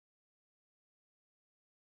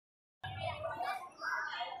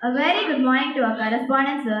A very good morning to our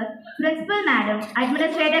correspondent sir, principal madam,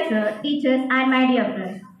 administrator sir, teachers, and my dear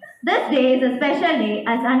friends. This day is a special day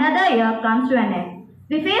as another year comes to an end.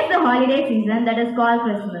 We face the holiday season that is called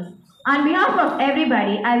Christmas. On behalf of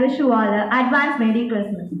everybody, I wish you all a advance Merry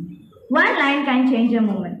Christmas. One line can change a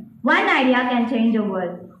moment. One idea can change a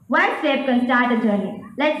world. One step can start a journey.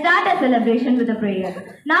 Let's start a celebration with a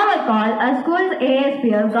prayer. Now I call our school's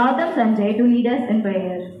ASPL Gautam Sanjay to lead us in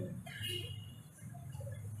prayer.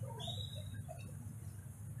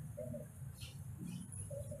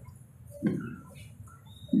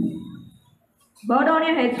 Bow down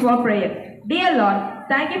your heads for prayer. Dear Lord,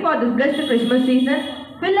 thank you for this blessed Christmas season.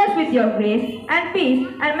 Fill us with your grace and peace,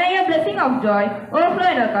 and may your blessing of joy overflow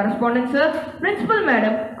in our correspondence, sir, principal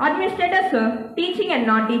madam, administrator, sir, teaching and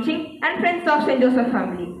non-teaching, and friends of St. Joseph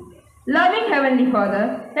family. Loving Heavenly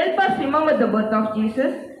Father, help us remember the birth of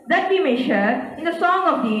Jesus, that we may share in the song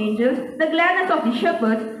of the angels, the gladness of the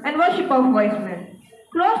shepherds, and worship of wise men.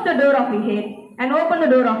 Close the door of hate and open the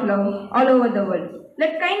door of love all over the world.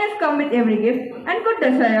 Let kindness come with every gift and good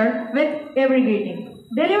desire with every greeting.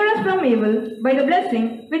 Deliver us from evil by the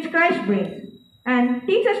blessing which Christ brings, and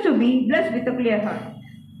teach us to be blessed with a clear heart.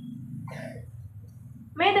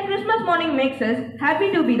 May the Christmas morning makes us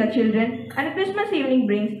happy to be the children, and Christmas evening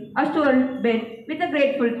brings us to our bed with a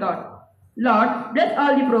grateful thought. Lord, bless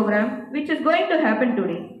all the program which is going to happen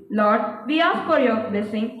today. Lord, we ask for your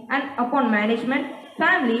blessing and upon management,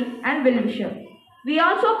 family, and well-wisher. We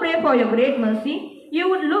also pray for your great mercy. You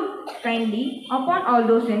would look kindly upon all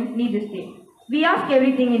those in need this day. We ask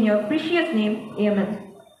everything in your precious name.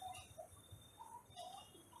 Amen.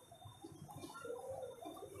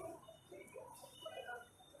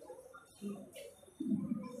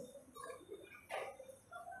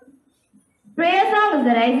 Prayer song is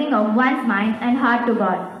the rising of one's mind and heart to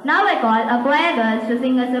God. Now I call our choir girls to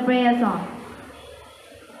sing us a prayer song.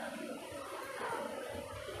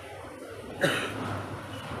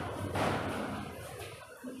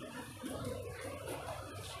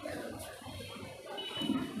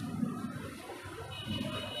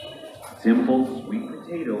 Simple sweet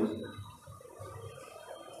potatoes.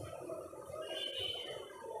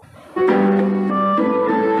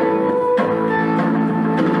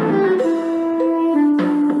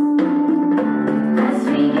 As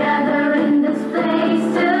we gather in this place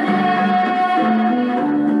today,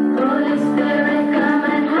 Holy Spirit, come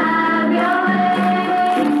and have your way.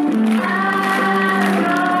 Have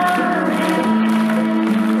your way.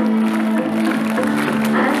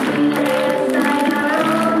 As we lay aside our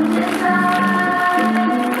own desire,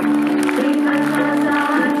 we confess our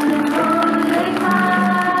hearts with holy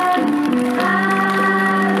fire.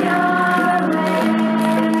 Have your way.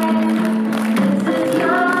 This is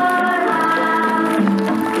your house,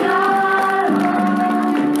 your home.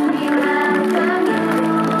 We welcome you,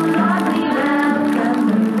 Lord, we welcome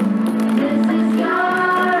you. This is your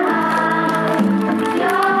house,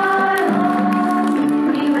 your home.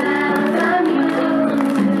 We welcome you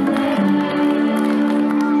today.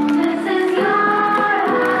 This is your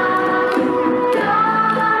house, your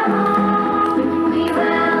home. We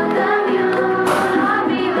welcome you, Lord,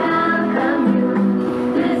 we welcome you.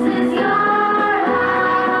 This is your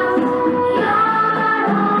house, your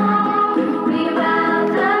home. We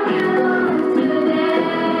welcome you today.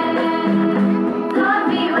 Lord,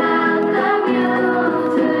 we welcome you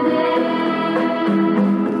today.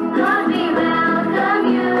 Lord, we welcome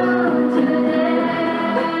you today.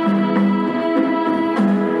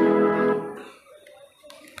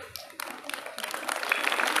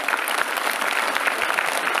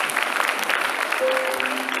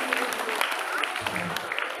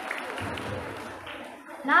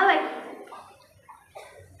 Now I,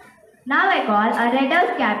 now I call our Red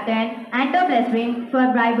House captain, Anto Blesswin,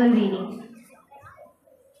 for Bible reading.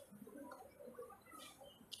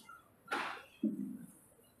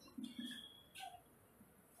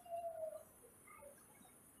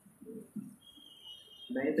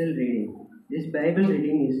 Bible reading. This Bible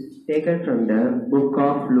reading is taken from the book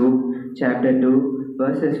of Luke, chapter 2,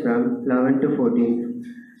 verses from 11 to 14.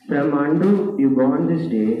 From unto you born this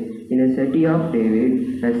day in a city of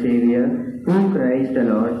David a Savior, who Christ the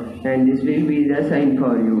Lord, and this will be the sign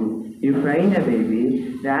for you. You find a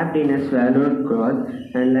baby wrapped in a swaddled cloth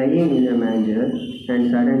and lying in a manger,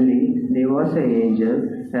 and suddenly there was an angel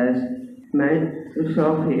as man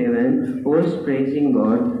of heaven was praising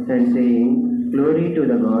God and saying, Glory to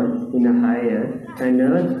the God in the higher, and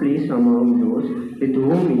earth peace among those with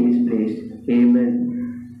whom he is pleased. Amen.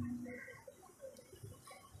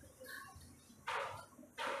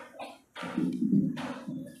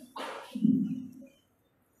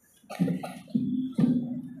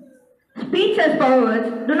 Speech as powers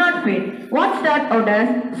do not fit. What start out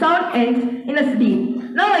as sound ends in a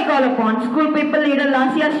deed. Now I call upon school people leader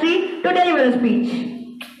Lasia Sri to deliver a speech.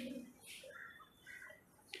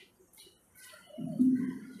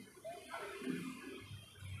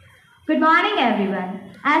 Good morning,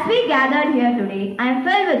 everyone. As we gathered here today, I am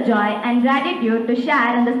filled with joy and gratitude to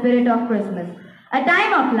share in the spirit of Christmas, a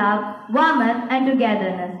time of love, warmth, and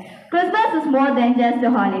togetherness. Christmas is more than just a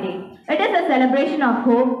holiday. It is a celebration of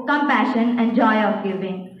hope, compassion, and joy of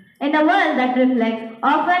giving. In a world that reflects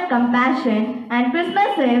often compassion, and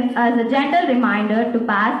Christmas serves as a gentle reminder to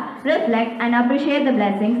pause, reflect, and appreciate the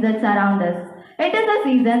blessings that surround us. It is a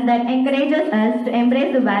season that encourages us to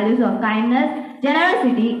embrace the values of kindness,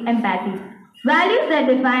 generosity, empathy. Values that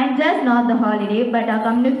define just not the holiday but our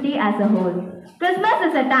community as a whole. Christmas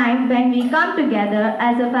is a time when we come together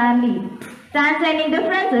as a family, transcending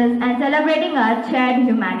differences and celebrating our shared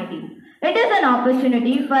humanity. It is an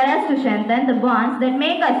opportunity for us to strengthen the bonds that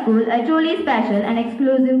make our school a truly special and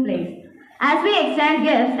exclusive place. As we extend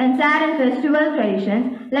gifts and share in festival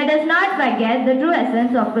traditions, let us not forget the true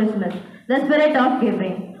essence of Christmas, the spirit of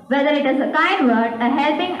giving. Whether it is a kind word, a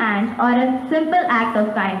helping hand, or a simple act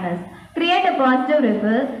of kindness, create a positive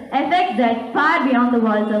ripple effect that far beyond the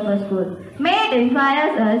walls of a school. May it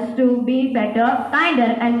inspire us to be better,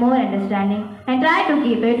 kinder, and more understanding, and try to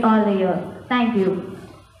keep it all the year. Thank you.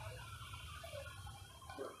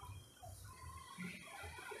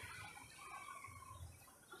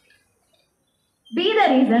 Be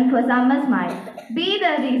the reason for someone smiles. Be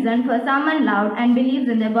the reason for someone loud and believes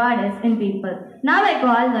in the goddess in people. Now I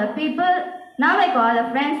call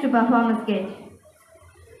the friends to perform a sketch.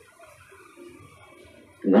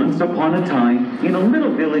 Once upon a time, in a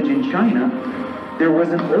little village in China, there was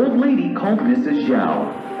an old lady called Mrs.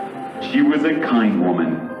 Zhao. She was a kind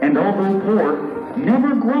woman, and although poor,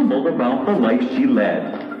 never grumbled about the life she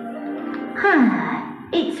led.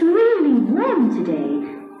 It's really warm today,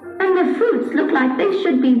 and the fruits look like they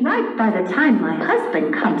should be ripe by the time my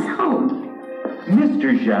husband comes home.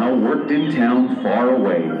 Mr. Zhao worked in towns far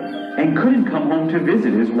away and couldn't come home to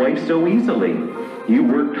visit his wife so easily. He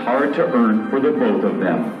worked hard to earn for the both of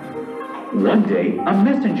them. One day, a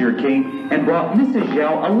messenger came and brought Mrs.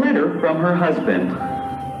 Zhao a letter from her husband.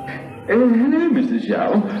 Hello, Mrs.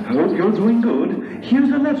 Zhao. Hope you're doing good. Here's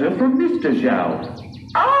a letter from Mr. Zhao.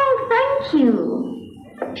 Oh, thank you.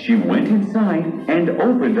 She went inside and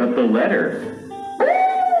opened up the letter.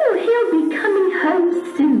 Oh, he'll be coming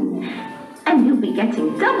home soon. And you'll be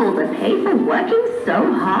getting double the pay for working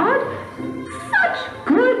so hard. Such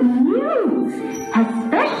good news,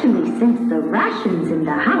 especially since the rations in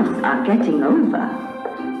the house are getting over.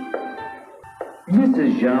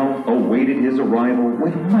 Mrs. Zhao awaited his arrival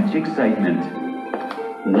with much excitement.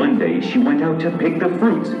 One day she went out to pick the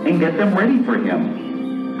fruits and get them ready for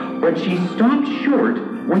him. But she stopped short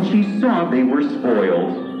when she saw they were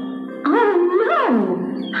spoiled. Oh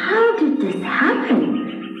no! How did this happen?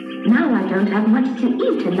 Now I don't have much to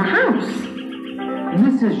eat in the house.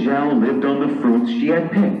 Mrs. Zhao lived on the fruits she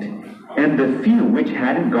had picked, and the few which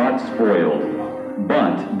hadn't got spoiled.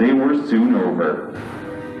 But they were soon over.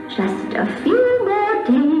 Just a few more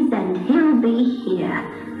days and he'll be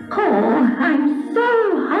here. Oh, I'm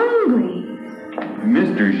so hungry.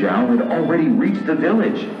 Mr. Zhao had already reached the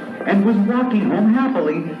village and was walking home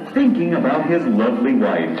happily, thinking about his lovely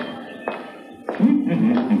wife.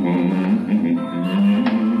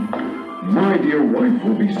 My dear wife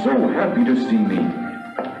will be so happy to see me.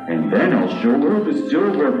 And then I'll show her the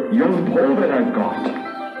silver young pole that I've got.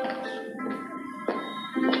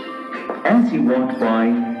 As he walked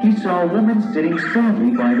by, he saw a woman sitting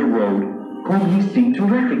sadly by the road, whom he seemed to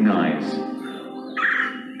recognize.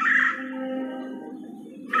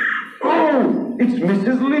 Oh, it's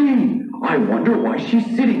Mrs. Lee. I wonder why she's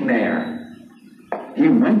sitting there. He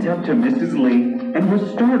went up to Mrs. Lee and was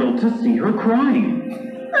startled to see her crying.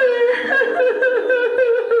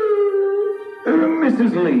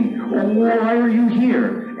 Mrs. Lee, why are you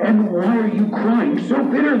here? And why are you crying so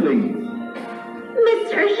bitterly?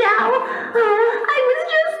 Mr. Zhao, I was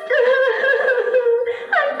just...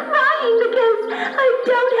 I'm crying because I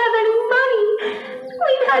don't have any money.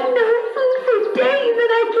 We've had no food for days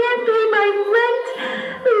and I can't pay my rent.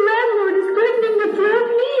 The landlord is threatening to throw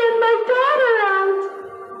me and my daughter out.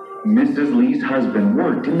 Mrs. Lee's husband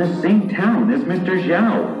worked in the same town as Mr.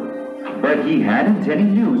 Zhao, but he hadn't any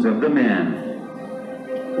news of the man.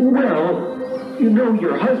 Well, you know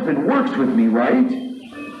your husband works with me, right?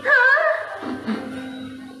 Huh?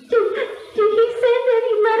 Did he send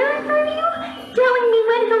any letter for you? Telling me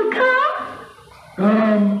when he'll come?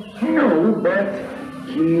 No, but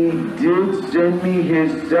he did send me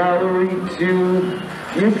his salary to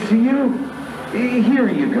Gift to you? Here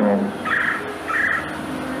you go.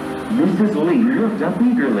 Mrs. Lee looked up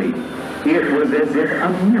eagerly. It was as if a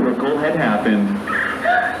miracle had happened.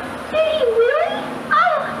 Did he really?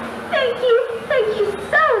 Oh, thank you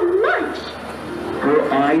so much. Her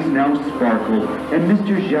eyes now sparkled, and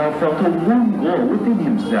Mr. Zhao felt a warm glow within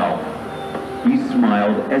himself. He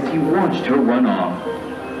smiled as he watched her run off.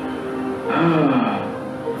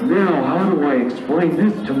 Now how do I explain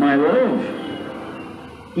this to my love?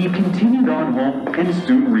 He continued on home and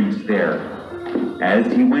soon reached there. As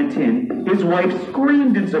he went in, his wife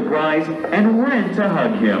screamed in surprise and ran to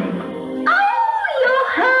hug him. Oh, you're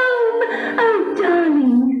home. Oh,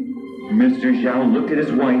 darling. Mr. Zhao looked at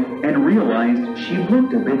his wife and realized she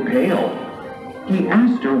looked a bit pale. He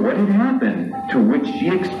asked her what had happened, to which she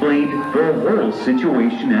explained the whole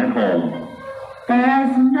situation at home.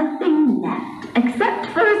 There's nothing left except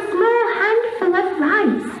for a small handful of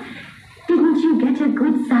rice. Didn't you get a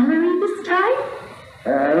good salary this time?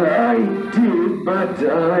 I did, but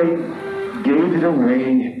I gave it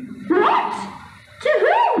away. What? To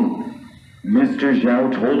whom? Mr.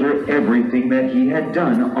 Zhao told her everything that he had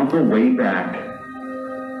done on the way back.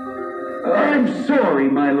 I'm sorry,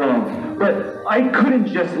 my love, but I couldn't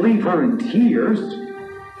just leave her in tears.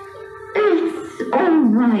 It's all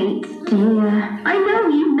right, dear. I know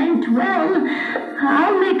you meant well.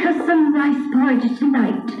 I'll make us some rice porridge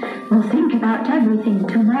tonight. We'll think about everything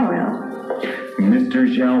tomorrow. Mr.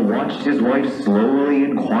 Zhao watched his wife slowly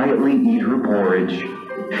and quietly eat her porridge.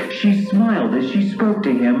 She smiled as she spoke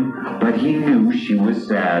to him, but he knew she was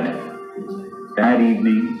sad. That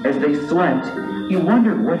evening, as they slept, he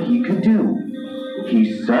wondered what he could do.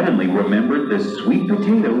 He suddenly remembered the sweet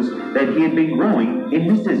potatoes that he had been growing in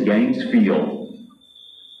Mrs. Yang's field.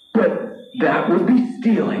 But that would be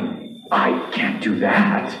stealing. I can't do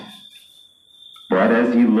that. But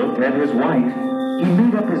as he looked at his wife, he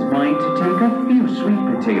made up his mind to take a few sweet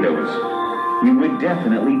potatoes. He would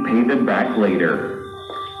definitely pay them back later.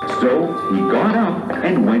 So he got up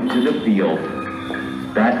and went to the field.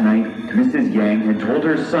 That night, Mrs. Yang had told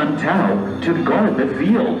her son Tao to guard the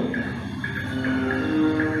field.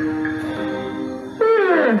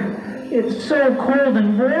 It's so cold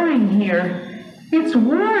and boring here. It's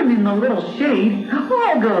warm in the little shade.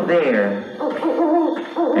 I'll go there.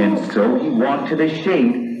 And so he walked to the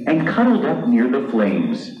shade and cuddled up near the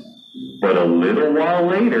flames. But a little while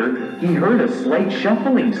later, he heard a slight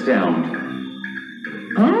shuffling sound.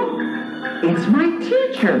 Huh? It's my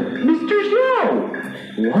teacher, Mr.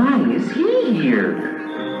 Zhao. Why is he here?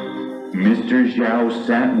 Mr. Zhao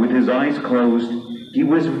sat with his eyes closed. He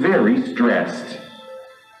was very stressed.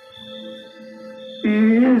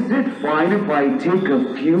 Is it fine if I take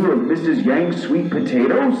a few of Mrs. Yang's sweet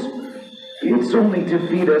potatoes? It's only to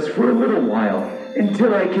feed us for a little while,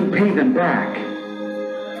 until I can pay them back.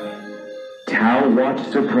 Tao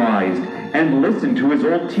watched surprised and listened to his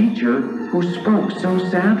old teacher, who spoke so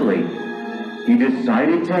sadly. He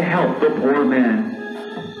decided to help the poor man.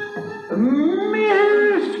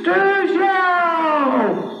 Mr. Zhao!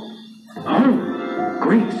 Oh,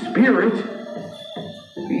 great spirit!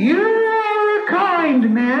 You're a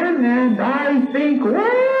kind man, and I think,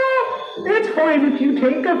 well, it's fine if you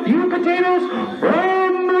take a few potatoes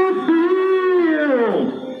from the field.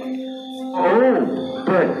 Oh,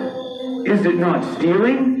 but is it not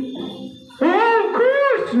stealing? Of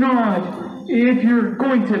course not. If you're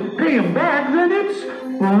going to pay him back, then it's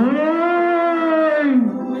fine.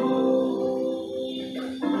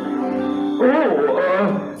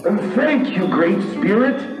 Oh, thank you, Great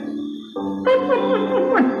Spirit.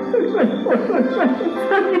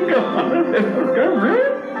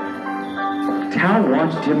 Tao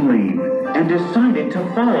watched him leave and decided to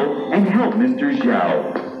follow and help Mr.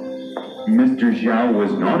 Zhao. Mr. Zhao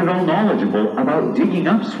was not at all knowledgeable about digging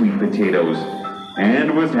up sweet potatoes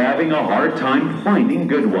and was having a hard time finding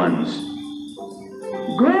good ones.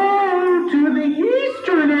 Go to the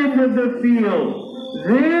eastern end of the field.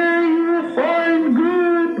 There you'll find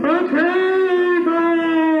good potatoes.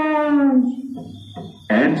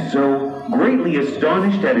 And so, greatly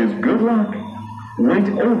astonished at his good luck, went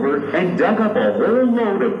over and dug up a whole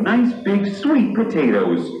load of nice big sweet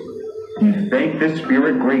potatoes. He thanked the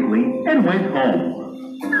spirit greatly and went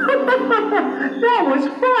home. That was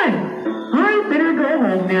fun! I'd better go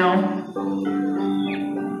home now.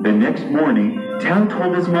 The next morning, Tao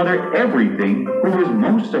told his mother everything, who was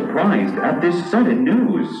most surprised at this sudden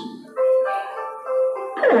news.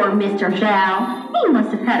 Poor Mr. Zhao. He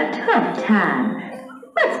must have had a tough time.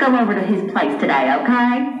 Let's go over to his place today,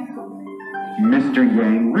 okay? Mr.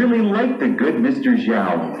 Yang really liked the good Mr.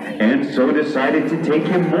 Zhao, and so decided to take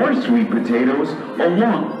him more sweet potatoes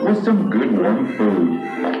along with some good warm food.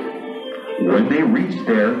 When they reached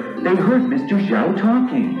there, they heard Mr. Zhao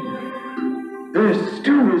talking. "This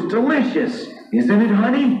stew is delicious, isn't it,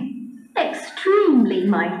 honey?" Extremely,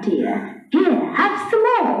 my dear. Here, have some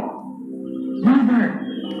more. "Mother,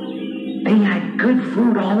 they had good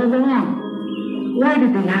food all along. Why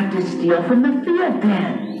did they have to steal from the field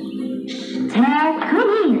then?" Tao, come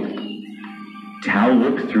here. Tao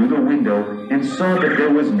looked through the window and saw that there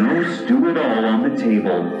was no stew at all on the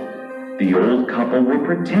table. The old couple were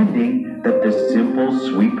pretending that the simple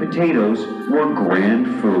sweet potatoes were grand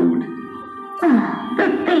food. Oh, the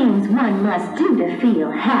things one must do to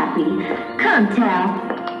feel happy. Come,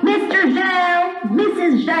 Tao. Mr. Zhao,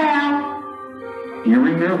 Mrs. Zhao.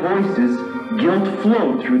 Hearing their voices, guilt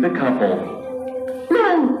flowed through the couple.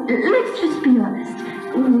 No, let's just be honest.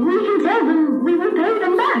 We can tell them we will pay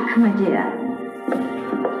them back, my dear.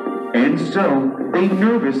 And so, they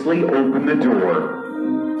nervously opened the door.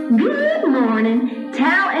 Good morning.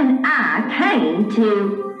 Tao and I came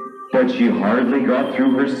to... But she hardly got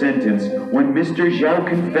through her sentence when Mr. Zhao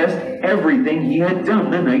confessed everything he had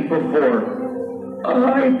done the night before.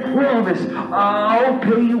 "I promise I'll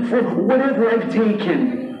pay you for whatever I've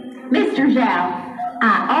taken." Mr. Zhao,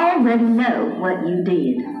 I already know what you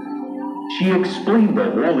did. She explained the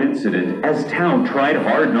whole incident as Tao tried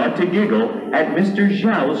hard not to giggle at Mr.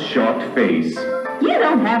 Zhao's shocked face. You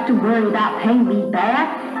don't have to worry about paying me back.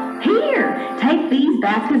 Here, take these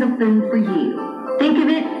baskets of food for you. Think of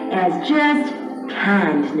it as just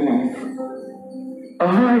kindness.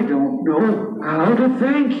 "I don't know how to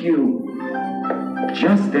thank you."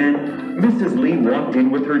 Just then, Mrs. Li walked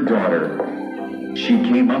in with her daughter. She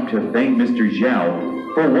came up to thank Mr. Zhao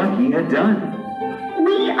for what he had done.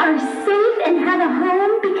 We are safe and have a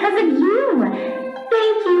home because of you.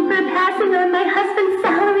 Thank you for passing on my husband's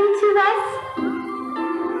salary to us.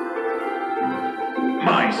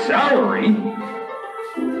 "My salary?"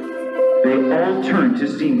 They all turned to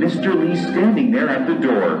see Mr. Li standing there at the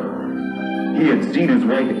door. He had seen his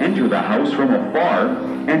wife enter the house from afar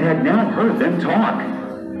and had now heard them talk.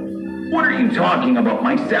 "What are you talking about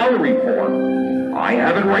my salary for? I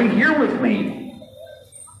have it right here with me."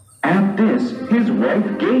 At this, his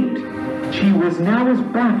wife gaped. She was now as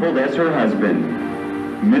baffled as her husband.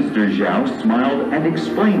 Mr. Zhao smiled and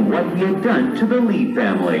explained what he had done to the Li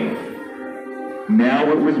family. Now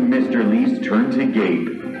it was Mr. Li's turn to gape.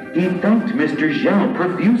 He thanked Mr. Zhao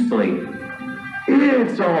profusely.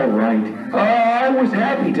 "It's all right. I was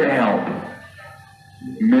happy to help."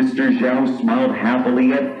 Mr. Zhao smiled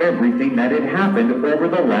happily at everything that had happened over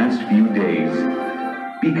the last few days.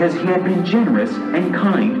 Because he had been generous and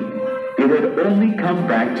kind, it had only come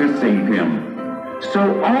back to save him.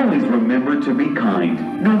 So always remember to be kind,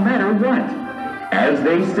 no matter what. As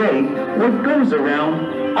they say, what goes around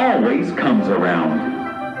always comes around.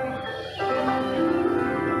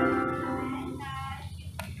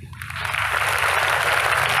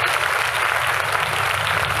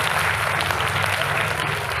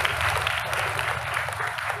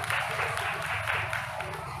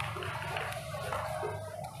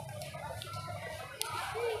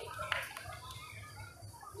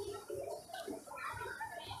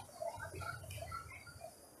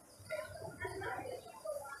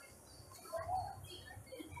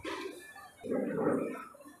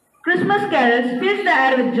 Christmas carols fills the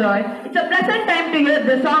air with joy. It's a pleasant time to hear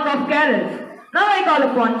the song of carols. Now I call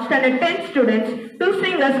upon standard 10 students to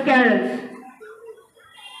sing us carols.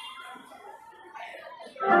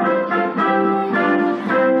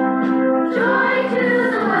 Joy to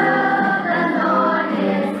the world, the Lord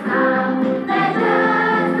is come. Let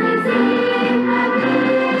us receive Him.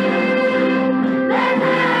 Let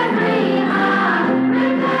every heart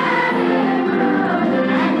prepare Him room.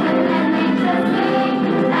 And Him and nature sing,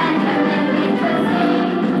 and Him and nature sing,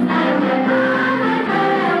 and Him on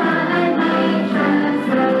and nature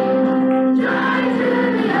sing. Joy to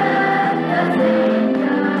the earth,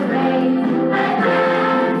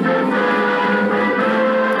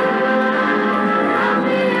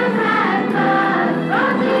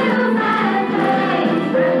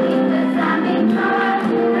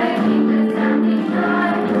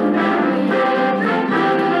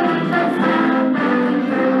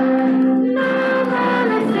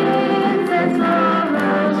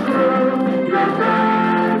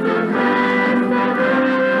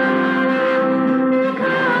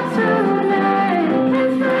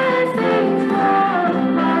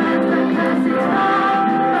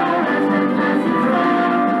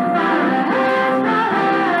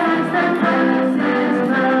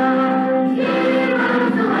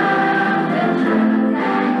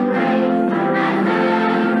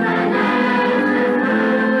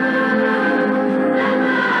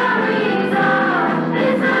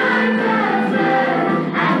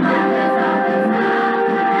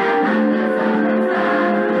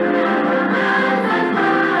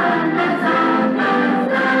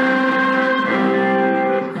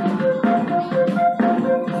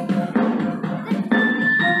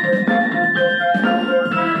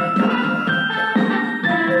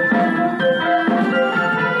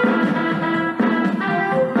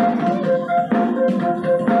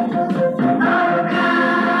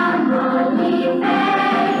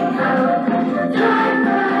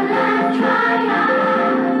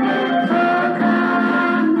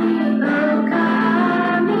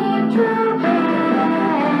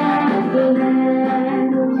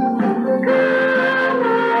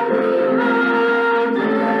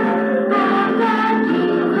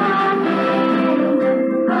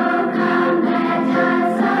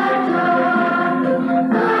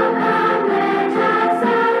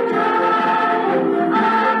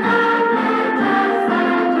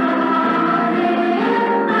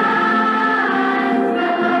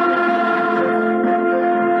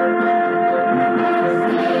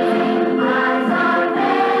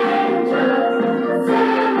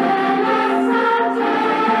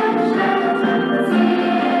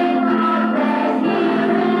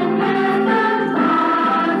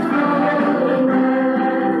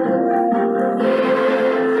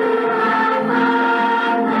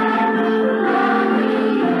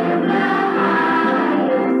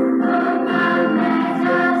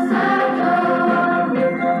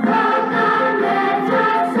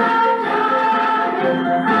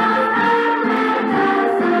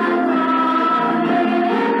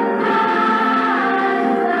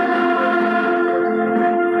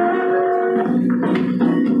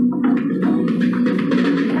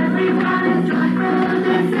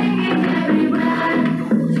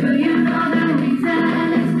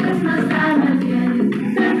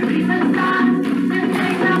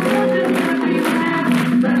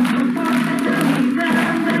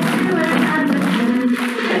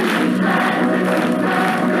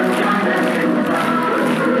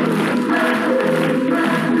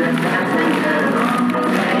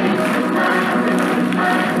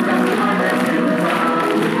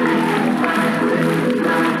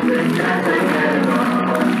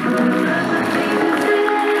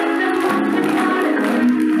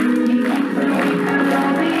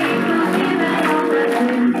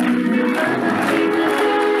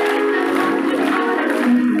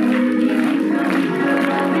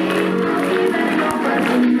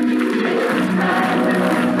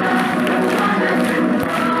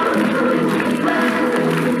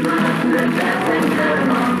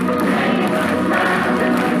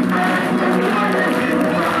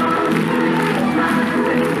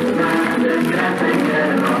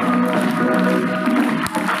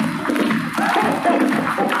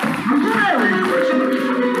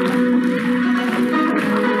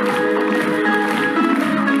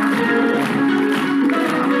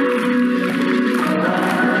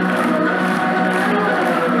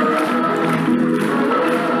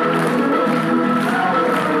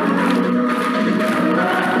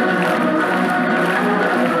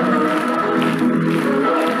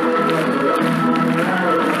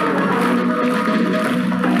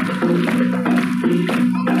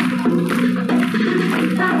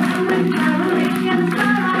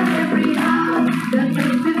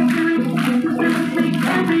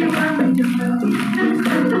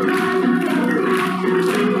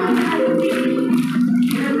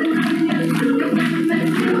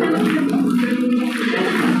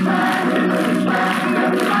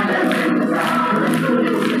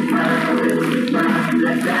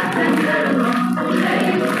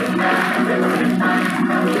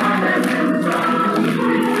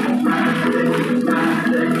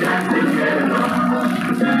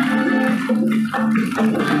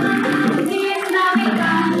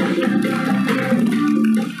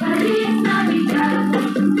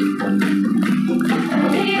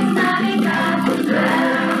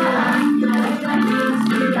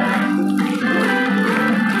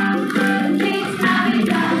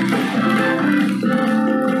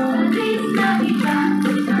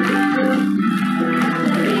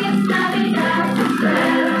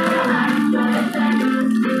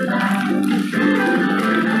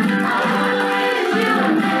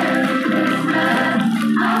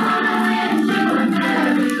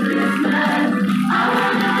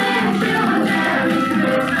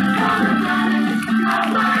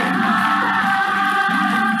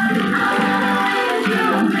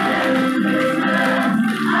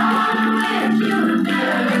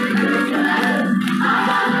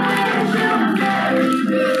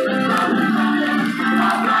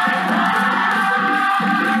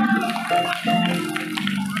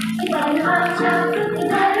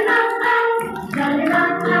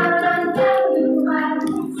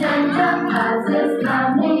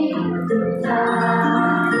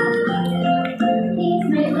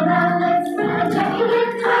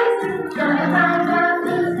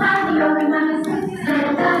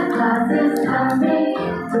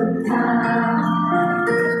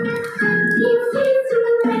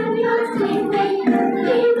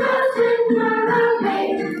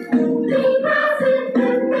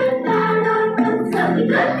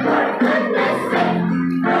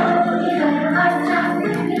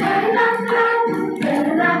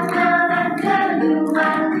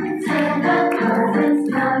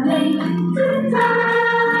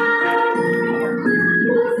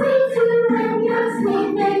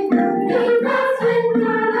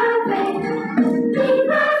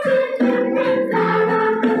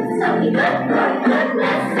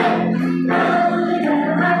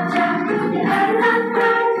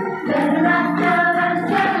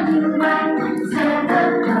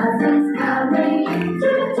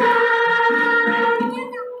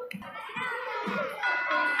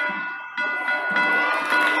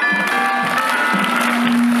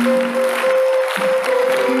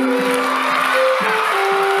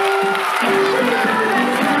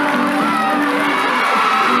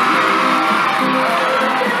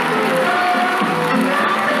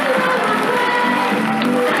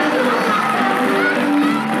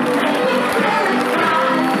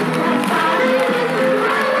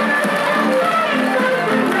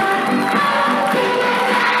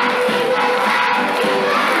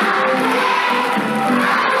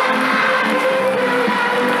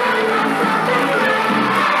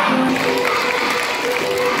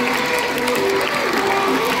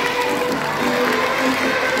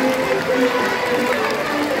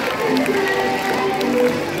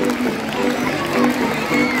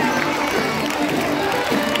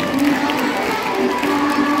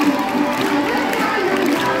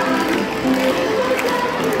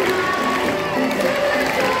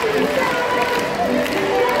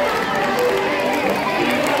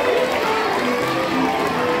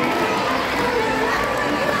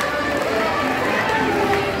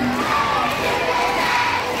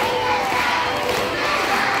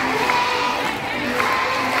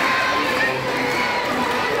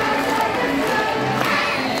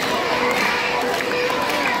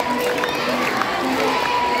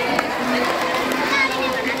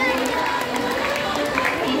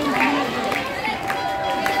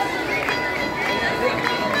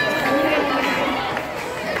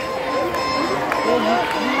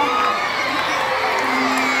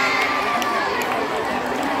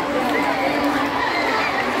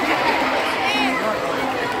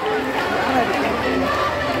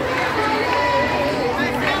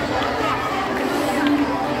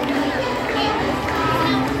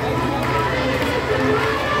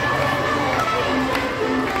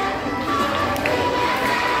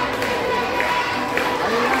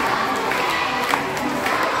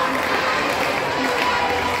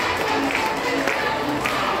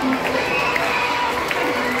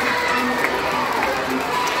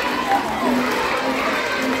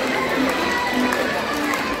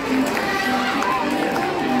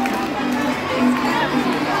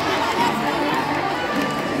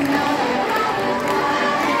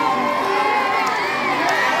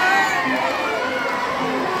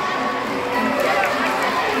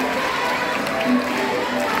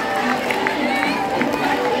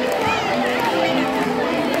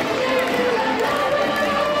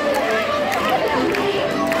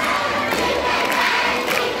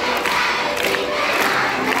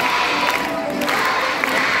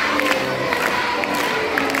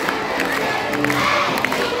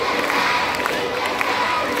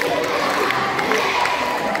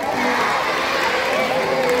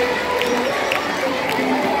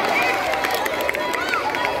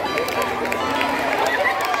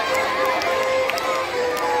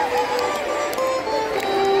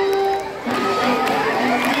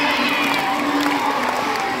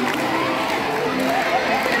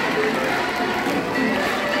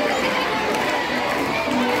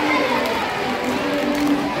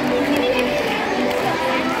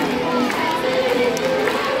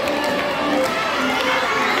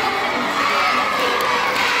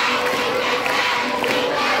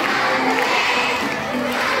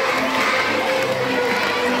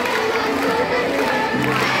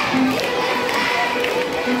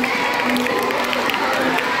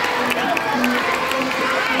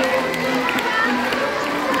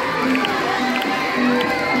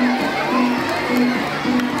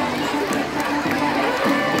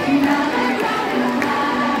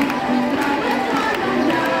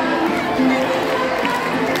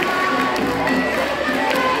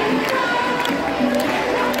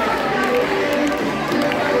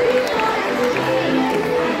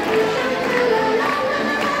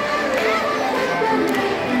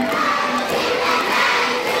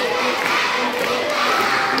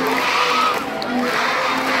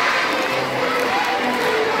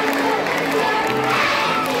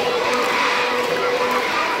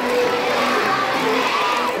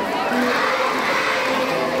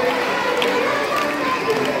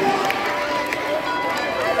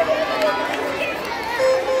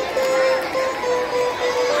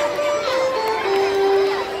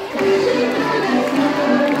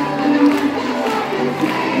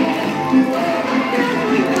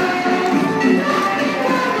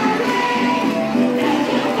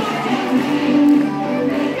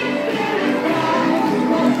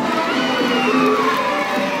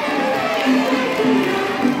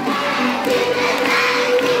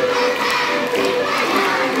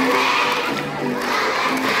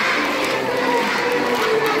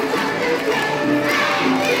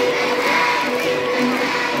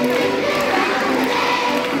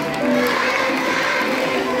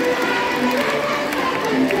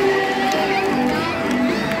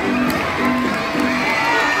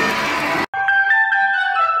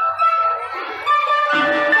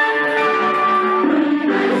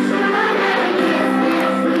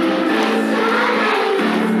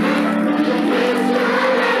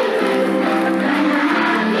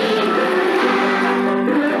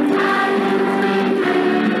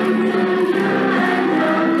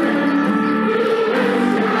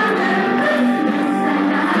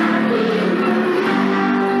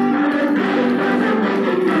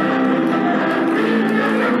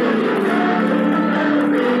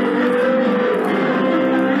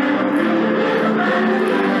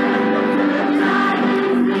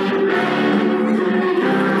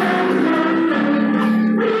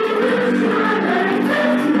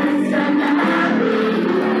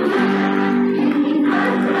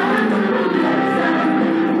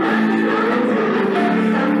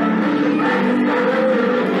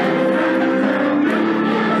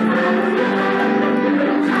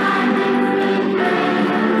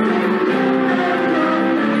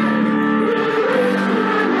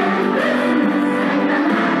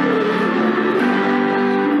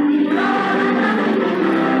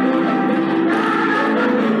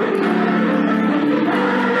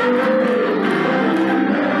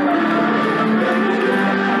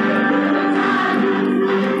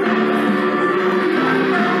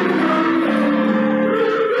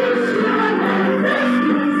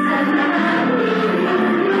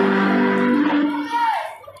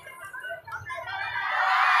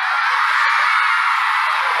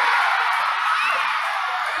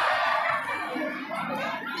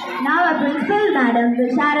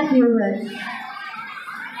 a few words.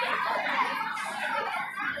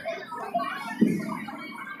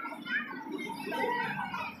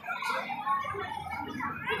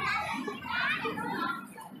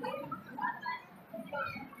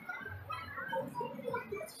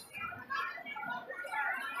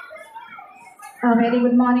 A very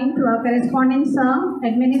good morning to our correspondent sir,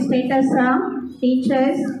 administrator sir,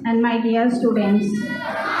 teachers and my dear students.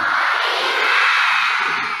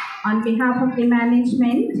 On behalf of the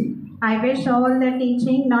management, I wish all the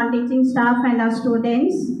teaching, non-teaching staff and our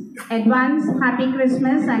students advance Happy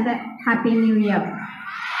Christmas and a Happy New Year.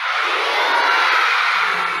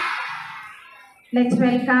 Let's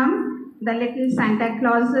welcome the little Santa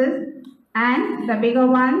Clauses and the bigger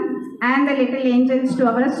one and the little angels to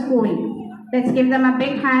our school. Let's give them a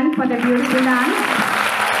big hand for the beautiful dance.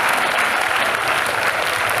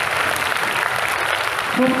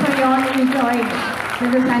 Hope so you all enjoyed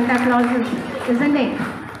the Santa Clauses, isn't it?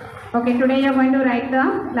 Okay, today you're going to write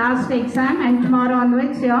the last exam and tomorrow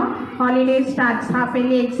onwards your holiday starts.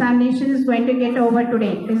 Half-yearly examination is going to get over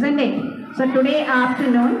today, isn't it? So today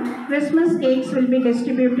afternoon, Christmas cakes will be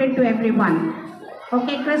distributed to everyone.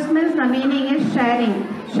 Okay, Christmas, the meaning is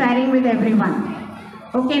sharing with everyone.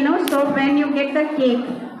 Okay, no? So when you get the cake,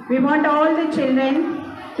 we want all the children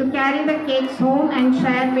to carry the cakes home and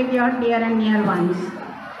share with your dear and near ones.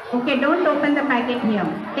 Okay, don't open the packet here.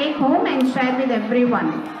 Take home and share with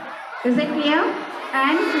everyone. Is it clear?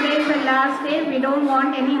 And today is the last day. We don't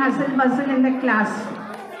want any hustle bustle in the class.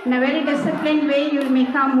 In a very disciplined way, you will make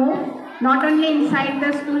a move. Not only inside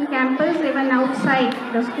the school campus, even outside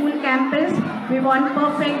the school campus, we want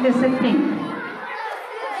perfect discipline.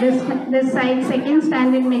 This side, second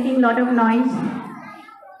standard, making a lot of noise.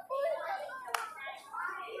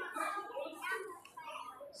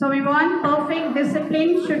 So we want perfect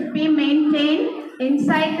discipline should be maintained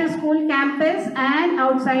inside the school campus and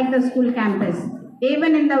outside the school campus.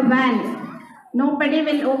 Even in the van, nobody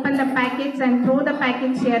will open the packets and throw the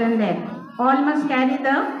packets here and there. All must carry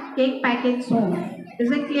the cake packets home. Is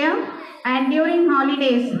it clear? And during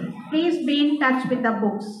holidays, please be in touch with the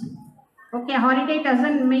books. Okay, holiday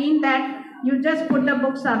doesn't mean that you just put the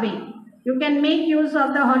books away. You can make use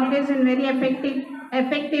of the holidays in very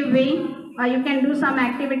effective way. You can do some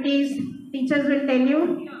activities. Teachers will tell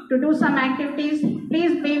you to do some activities.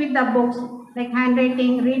 Please be with the books like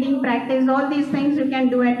handwriting, reading practice, all these things you can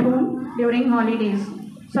do at home during holidays.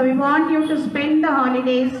 So we want you to spend the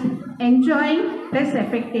holidays enjoying this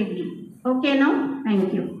effectively. Okay, no?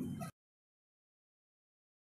 Thank you.